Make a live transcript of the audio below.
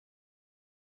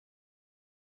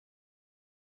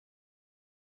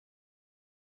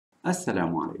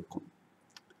Assalamu alaikum.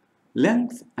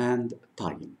 Length and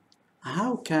time.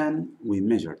 How can we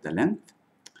measure the length?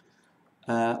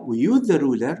 We use the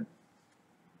ruler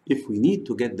if we need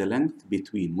to get the length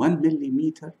between 1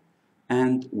 millimeter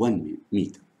and 1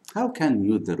 meter. How can we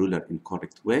use the ruler in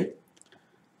correct way?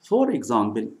 For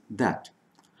example, that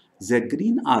the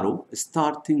green arrow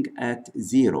starting at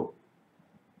 0.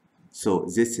 So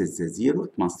this is the 0,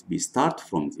 it must be start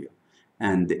from 0.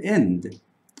 And end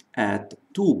at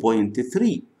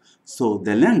 2.3. So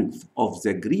the length of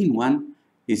the green one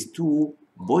is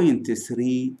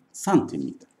 2.3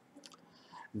 centimeter.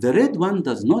 The red one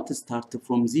does not start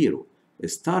from 0. It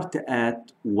starts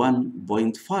at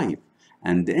 1.5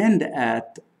 and end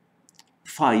at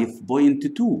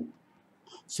 5.2.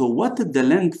 So what is the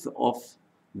length of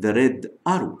the red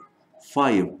arrow?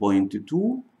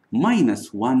 5.2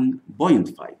 minus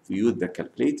 1.5. We use the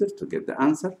calculator to get the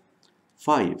answer.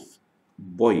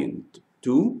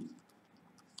 5.2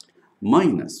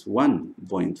 minus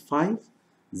 1.5.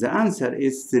 The answer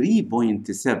is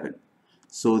 3.7.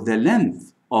 So the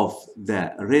length of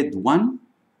the red one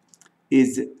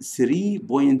is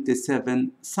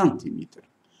 3.7 centimeter.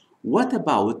 What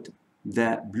about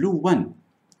the blue one?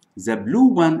 The blue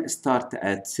one starts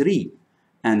at 3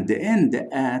 and end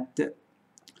at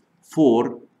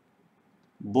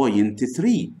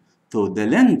 4.3. So the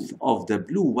length of the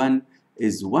blue one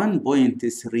is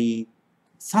 1.3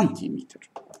 centimeter.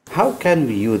 How can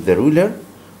we use the ruler?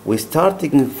 We're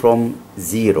starting from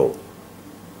 0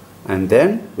 and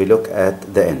then we look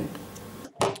at the end.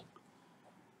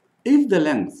 If the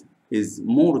length is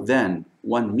more than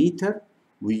 1 meter,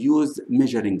 we use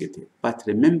measuring tape. But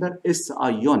remember,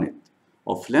 SI unit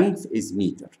of length is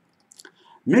meter.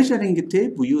 Measuring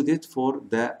tape, we use it for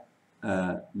the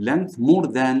length more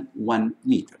than 1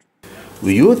 meter.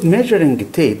 We use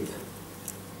measuring tape.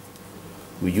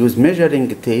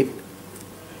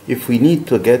 If we need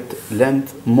to get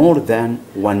length more than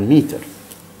 1 meter.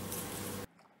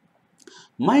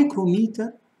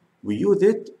 Micrometer, we use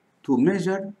it to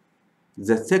measure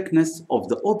the thickness of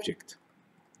the object.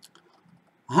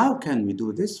 How can we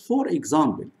do this? For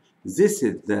example, this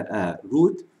is the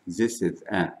root, this is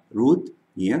a root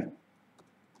here,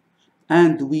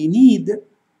 and we need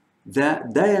the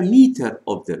diameter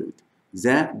of the root.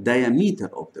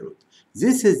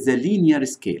 This is the linear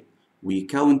scale. We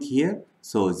count here,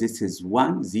 so this is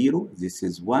 1, 0, this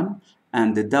is 1,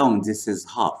 and down this is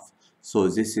half. So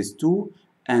this is 2,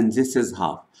 and this is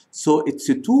half. So it's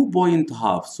a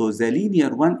 2.5. So the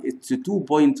linear one, it's a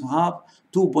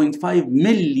 2.5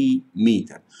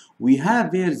 millimeter. We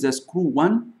have here the screw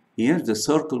one, here the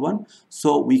circle one.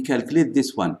 So we calculate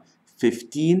this one,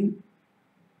 15,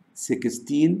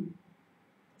 16,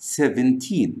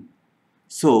 17.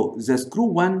 So the screw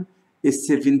one is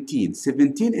 17.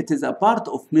 17, it is a part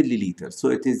of milliliter. So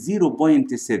it is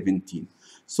 0.17.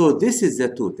 So this is the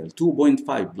total,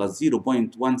 2.5 plus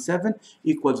 0.17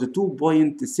 equals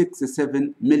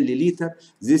 2.67 milliliter.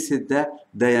 This is the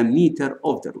diameter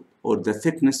of the root, or the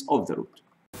thickness of the root.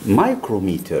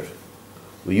 Micrometer.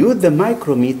 We use the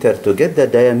micrometer to get the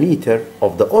diameter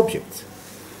of the object.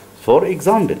 For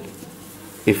example,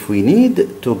 if we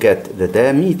need to get the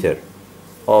diameter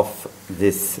of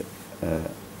this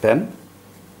pen,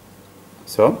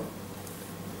 so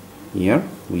here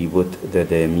we put the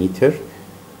diameter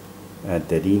at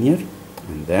the linear,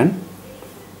 and then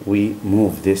we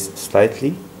move this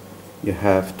slightly. You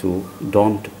have to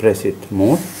don't press it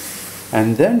more,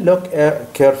 and then look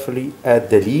carefully at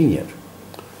the linear.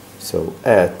 So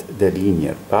at the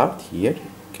linear part here,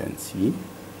 you can see.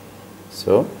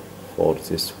 So for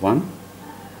this one,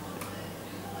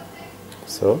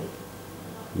 so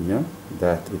here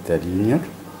that is the linear.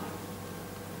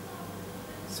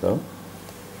 So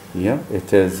here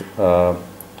it is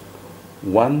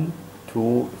 1,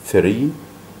 2, 3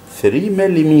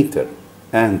 millimeter,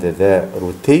 and the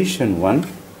rotation one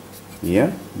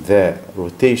here,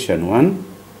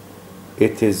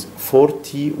 it is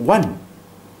 41.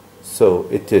 So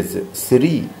it is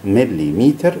 3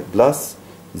 millimeter plus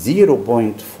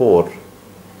 0.4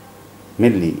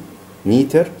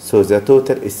 millimeter. So the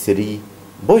total is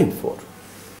 3.4.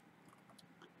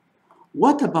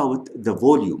 What about the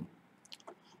volume?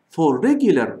 For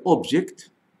regular object,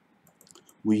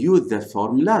 we use the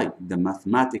formulae, the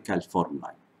mathematical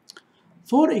formulae.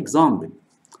 For example,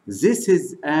 this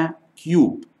is a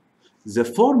cube. The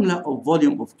formula of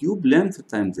volume of cube, length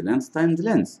times length times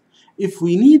length. If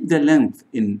we need the length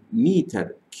in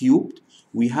meter cubed,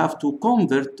 we have to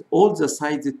convert all the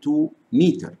sides to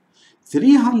meter.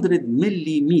 300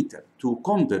 millimeter to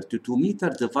convert to meter,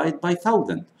 divide by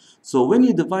 1000. So when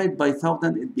you divide by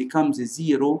 1000, it becomes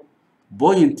 0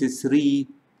 0.3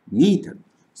 meter.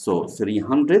 So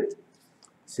 300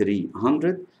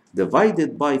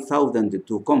 divided by 1000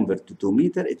 to convert to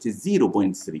meter, it is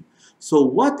 0.3. So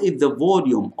what is the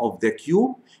volume of the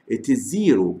cube? It is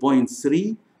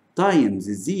 0.3 times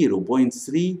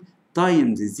 0.3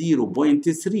 times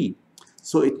 0.3.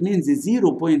 So it means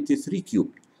 0.3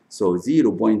 cubed. So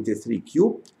 0.3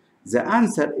 cubed. The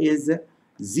answer is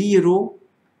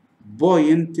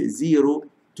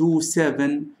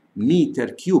 0.027 meter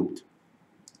cubed.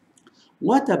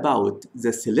 What about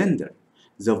the cylinder?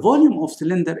 The volume of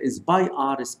cylinder is pi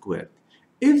r squared.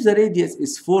 If the radius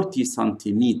is 40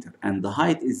 centimeter and the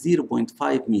height is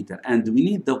 0.5 meter and we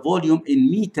need the volume in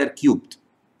meter cubed,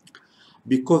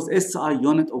 because SI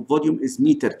unit of volume is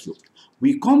meter cubed,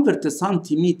 we convert a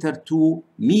centimeter to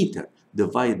meter,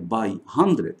 divide by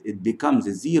 100, it becomes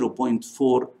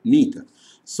 0.4 meter.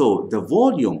 So the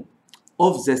volume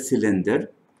of the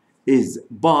cylinder is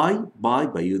by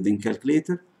using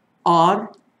calculator,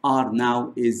 R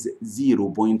now is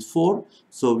 0.4,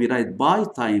 so we write pi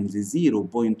times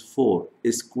 0.4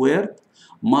 squared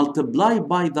multiplied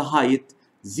by the height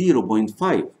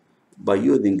 0.5. By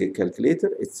using a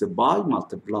calculator, it's pi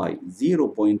multiply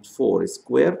 0.4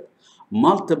 squared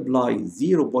multiply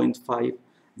 0.5.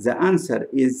 The answer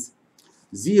is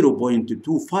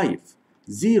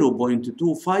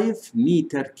 0.25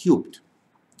 meter cubed.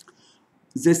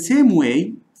 The same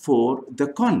way for the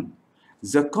cone.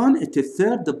 The cone is a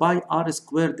third pi r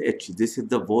squared h. This is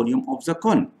the volume of the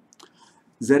cone.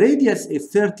 The radius is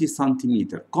 30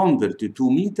 centimeter. Convert to 2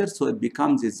 meters, so it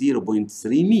becomes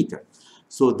 0.3 meter.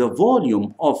 So the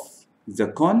volume of the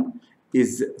cone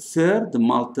is third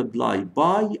multiplied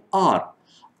by r.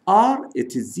 R,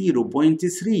 it is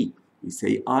 0.3. We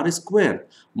say r squared.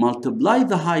 Multiply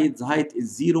the height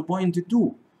is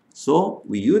 0.2. So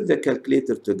we use the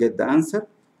calculator to get the answer.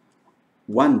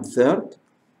 1/3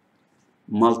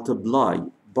 multiply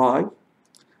by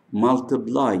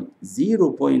multiply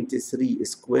 0.3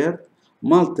 squared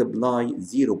multiply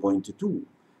 0.2.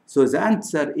 So the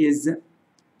answer is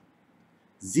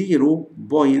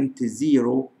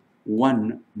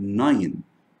 0.019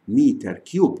 meter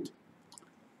cubed.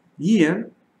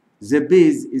 Here the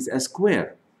base is a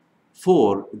square.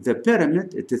 For the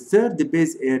pyramid, it is third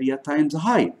base area times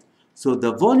height. So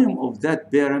the volume of that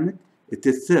pyramid, it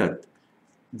is third.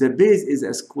 The base is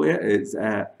a square, is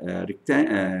a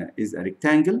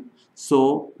rectangle.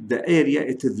 So the area,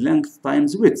 it is length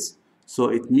times width. So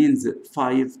it means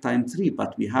 5 times 3,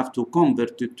 but we have to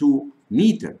convert to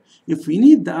meter. If we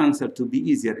need the answer to be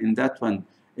easier in that one,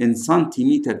 in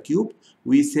centimeter cubed,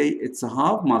 we say it's a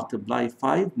half multiply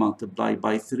 5 multiply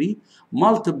by 3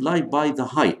 multiply by the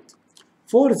height.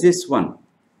 For this one,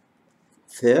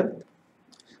 third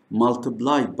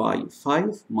multiplied by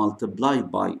 5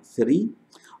 multiplied by 3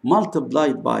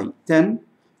 multiplied by 10.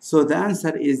 So the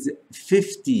answer is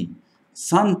 50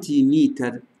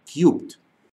 centimeter cubed.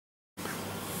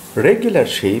 Regular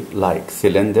shape like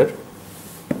cylinder,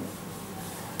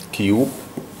 cube,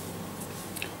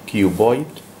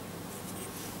 cuboid,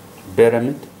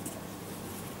 pyramid,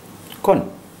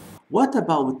 cone. What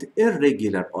about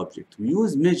irregular object? We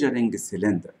use measuring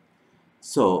cylinder.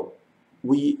 So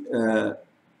we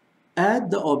add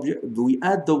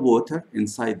the water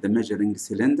inside the measuring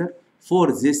cylinder.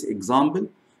 For this example,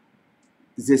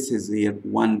 this is here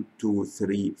 1, 2,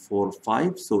 3, 4,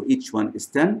 5. So each one is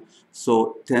 10.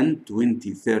 So 10,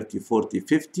 20, 30, 40,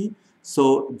 50.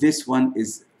 So this one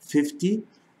is 50.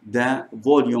 The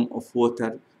volume of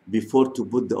water before to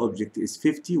put the object is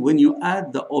 50. When you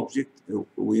add the object, you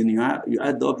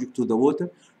add the object to the water,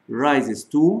 rises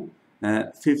to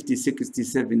 50, 60,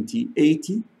 70,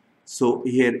 80. So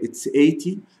here it's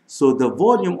 80. So the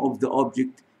volume of the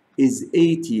object is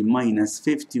 80 minus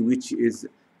 50, which is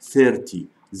 30.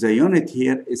 The unit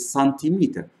here is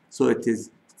centimeter. So it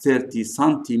is 30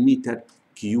 centimeter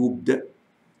cubed.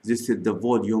 This is the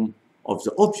volume of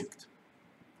the object.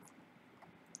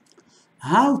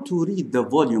 How to read the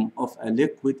volume of a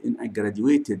liquid in a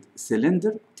graduated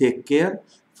cylinder? Take care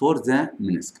for the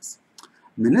meniscus.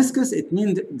 Meniscus, it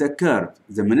means the curve.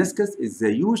 The meniscus is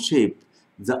the U-shaped,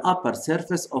 the upper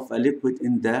surface of a liquid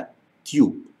in the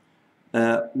tube.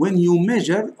 When you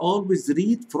measure, always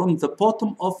read from the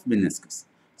bottom of meniscus.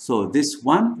 So this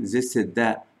one, this is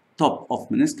the top of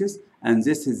meniscus, and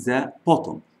this is the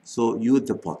bottom. So use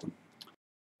the bottom.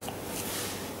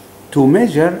 To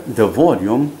measure the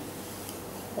volume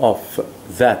of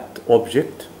that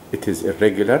object, it is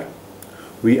irregular.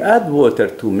 We add water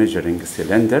to measuring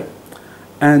cylinder,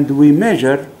 and we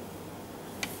measure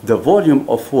the volume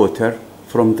of water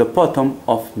from the bottom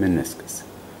of meniscus.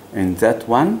 In that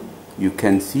one, you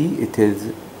can see it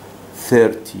is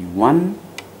 31,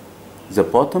 the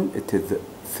bottom it is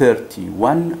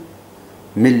 31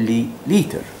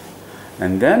 milliliter.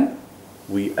 And then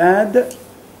we add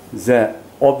the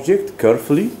object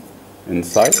carefully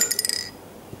inside,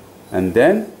 and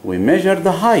then we measure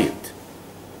the height.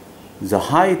 The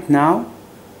height now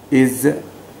is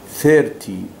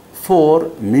 34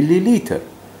 milliliter.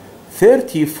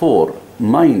 34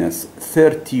 minus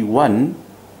 31,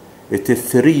 it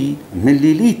is 3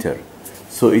 milliliter.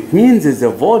 So it means the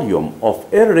volume of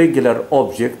irregular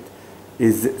object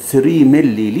is 3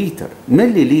 milliliter.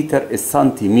 Milliliter is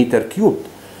centimeter cubed.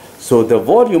 So the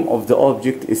volume of the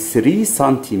object is 3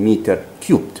 centimeter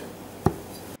cubed.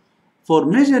 For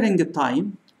measuring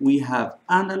time, we have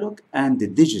analog and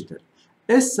digital.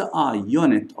 SI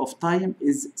unit of time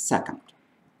is second.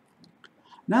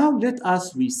 Now let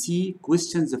us see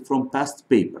questions from past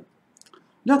paper.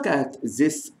 Look at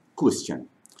this question.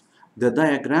 The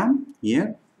diagram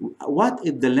here, what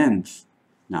is the length?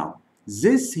 Now,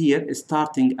 this here is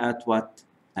starting at what?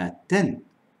 At 10.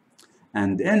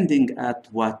 And ending at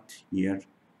what here?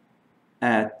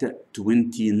 At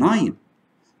 29.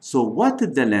 So what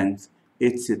is the length?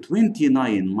 It's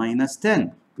 29 minus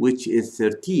 10, which is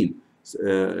 13,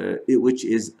 which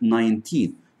is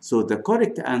 19. So the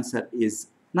correct answer is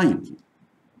 19.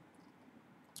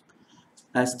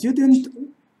 A student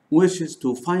wishes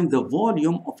to find the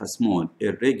volume of a small,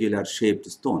 irregular shaped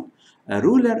stone. A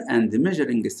ruler and a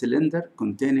measuring cylinder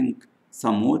containing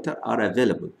some water are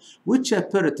available. Which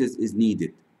apparatus is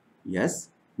needed? Yes?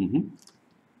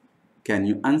 Can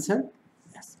you answer?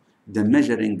 Yes. The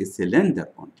measuring cylinder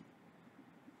only.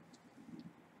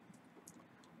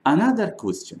 Another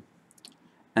question.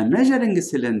 A measuring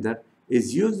cylinder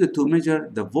is used to measure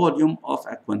the volume of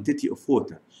a quantity of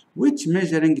water. Which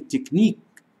measuring technique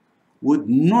would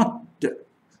not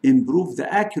improve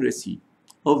the accuracy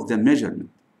of the measurement?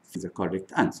 Is the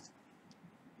correct answer.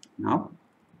 Now,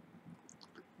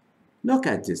 look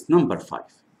at this, number 5.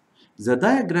 The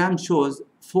diagram shows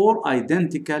 4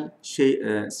 identical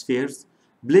spheres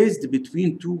placed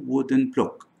between 2 wooden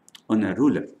blocks on a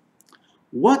ruler.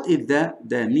 What is the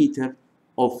diameter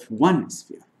of one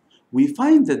sphere? We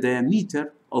find the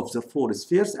diameter of the 4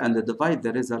 spheres and divide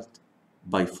the result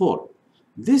by 4.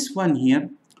 This one here,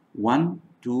 1,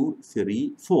 2,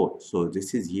 3, 4. So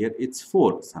this is here, it's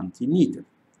 4 centimeter.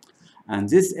 And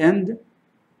this end,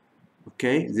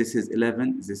 okay, this is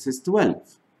 11, this is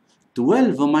 12.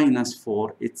 12 minus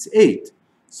 4, it's 8.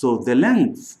 So the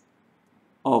length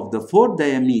of the 4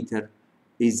 diameter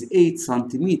is 8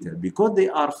 centimeter. Because they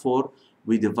are 4,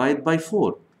 we divide by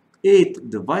 4. 8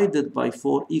 divided by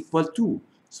 4 equal 2.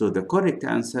 So the correct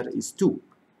answer is 2.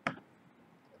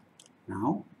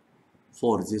 Now,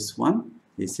 for this one,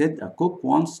 he said a cook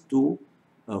wants to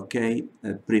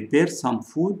prepare some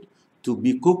food to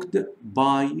be cooked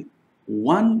by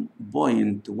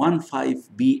 1.15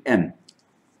 p.m.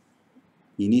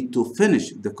 He needs to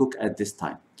finish the cook at this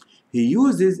time. He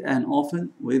uses an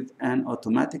oven with an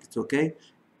automatic, okay?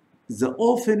 The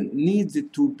oven needs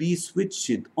to be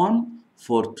switched on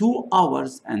for 2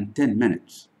 hours and 10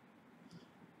 minutes.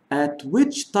 At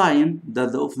which time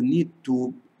does the oven need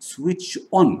to switch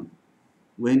on?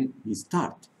 When he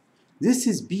starts. This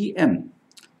is PM.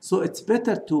 So it's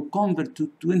better to convert to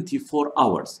 24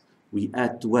 hours. We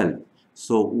add 12.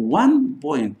 So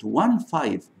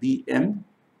 1.15 PM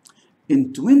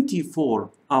in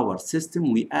 24-hour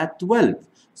system, we add 12.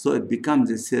 So it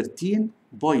becomes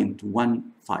 13.15.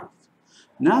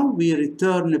 Now we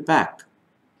return back.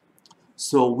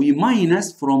 So we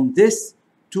minus from this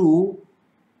to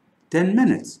 10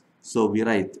 minutes. So we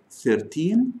write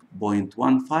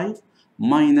 13.15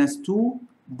 minus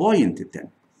 2.10.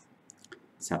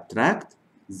 Subtract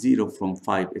 0 from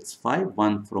 5, it's 5.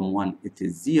 1 from 1, it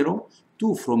is 0.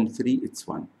 2 from 3, it's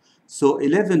 1. So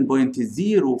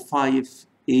 11.05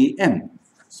 AM.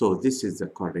 So this is the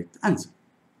correct answer.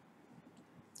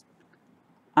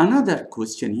 Another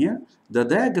question here. The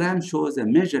diagram shows a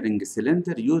measuring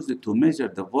cylinder used to measure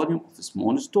the volume of a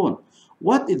small stone.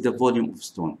 What is the volume of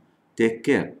stone? Take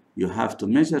care. You have to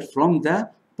measure from the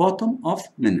bottom of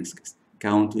meniscus.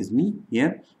 Count with me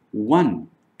here. 1,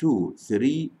 2,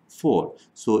 3, 4.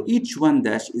 So each one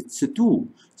dash, it's 2.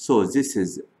 So this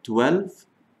is 12.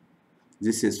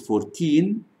 This is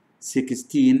 14,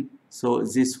 16. So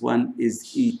this one is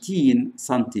 18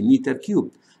 centimeter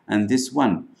cubed. And this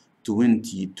one,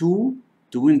 22,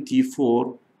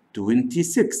 24,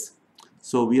 26.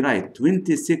 So we write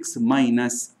 26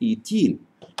 minus 18.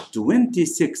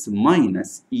 26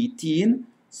 minus 18.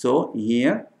 So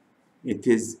here it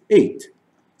is 8.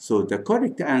 So the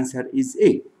correct answer is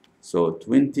 8. So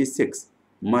 26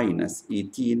 minus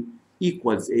 18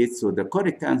 equals 8. So the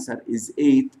correct answer is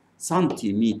 8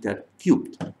 centimeter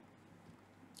cubed.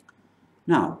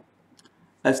 Now,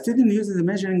 a student uses a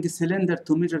measuring cylinder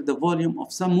to measure the volume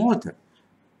of some water.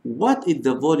 What is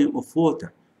the volume of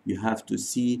water? You have to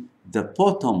see the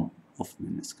bottom of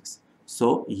meniscus.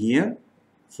 So here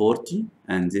 40,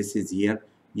 and this is here.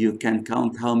 You can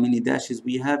count how many dashes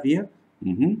we have here.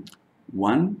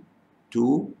 1,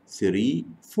 2, 3,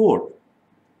 4.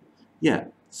 Yeah,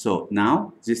 so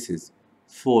now this is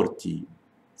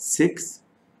 46.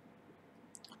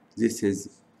 This is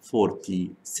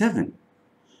 47.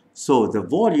 So the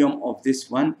volume of this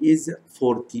one is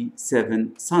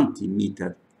 47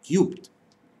 centimeter cubed.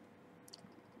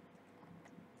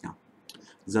 Now,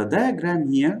 the diagram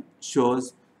here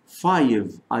shows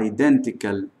 5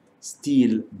 identical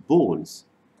steel balls.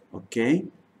 Okay,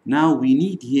 now we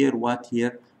need here what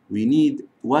here? We need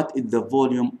what is the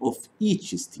volume of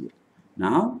each steel.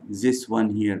 Now, this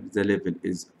one here, the level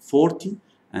is 40.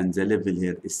 And the level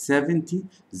here is 70.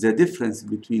 The difference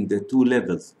between the two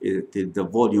levels is the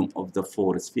volume of the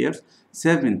 4 spheres.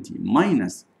 70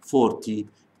 minus 40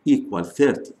 equal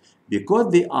 30.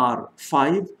 Because they are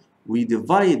 5, we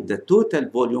divide the total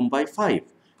volume by 5.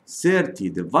 30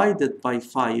 divided by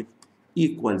 5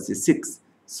 equals 6.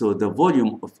 So the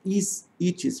volume of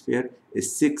each sphere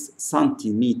is 6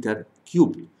 centimeter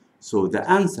cubed. So the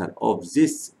answer of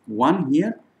this one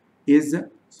here is,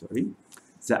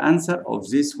 the answer of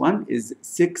this one is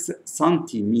 6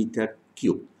 centimeter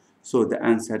cubed. So the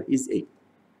answer is 8.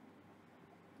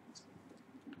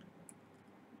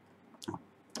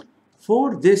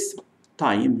 For this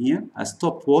time here, a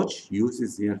stopwatch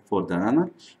uses here for the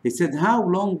runner. He said, how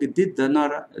long did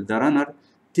the runner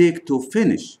take to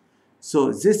finish?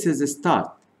 So this is a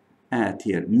start at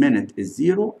here. Minute is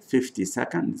 0, 50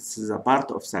 seconds. This is a part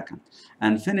of second.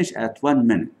 And finish at 1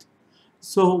 minute.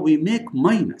 So we make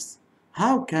minus.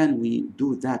 How can we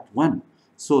do that one?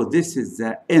 So this is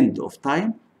the end of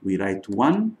time. We write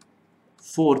 1,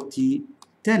 40,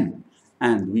 10.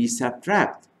 And we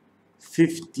subtract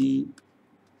 50,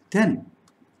 10.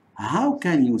 How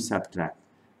can you subtract?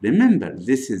 Remember,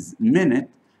 this is minute,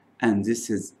 and this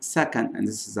is second, and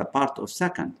this is a part of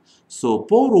second. So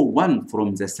borrow 1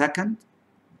 from the second.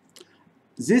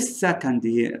 This second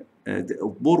here,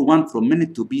 borrow 1 from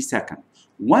minute to be second.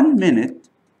 1 minute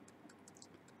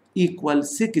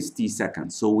equals 60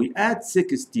 seconds. So we add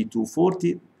 60 to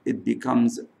 40, it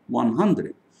becomes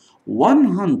 100.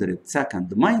 100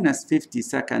 seconds minus 50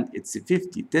 seconds, it's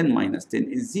 50. 10 minus 10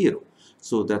 is 0.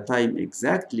 So the time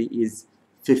exactly is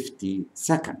 50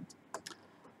 seconds.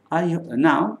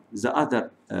 Now, the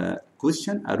other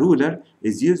question, a ruler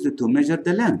is used to measure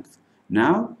the length.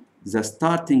 Now, the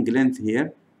starting length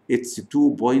here, it's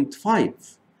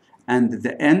 2.5. And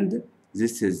the end,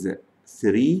 this is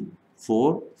 3,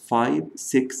 4, 5,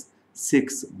 6,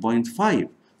 6.5.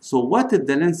 So what is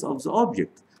the length of the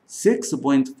object?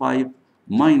 6.5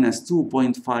 minus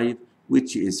 2.5,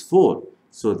 which is 4.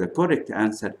 So the correct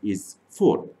answer is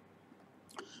 4.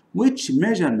 Which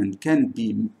measurement can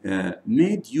be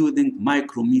made using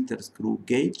micrometer screw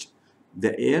gauge?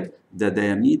 The air, the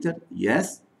diameter?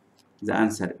 Yes, the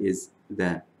answer is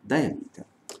the diameter.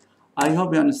 I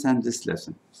hope you understand this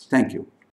lesson. Thank you.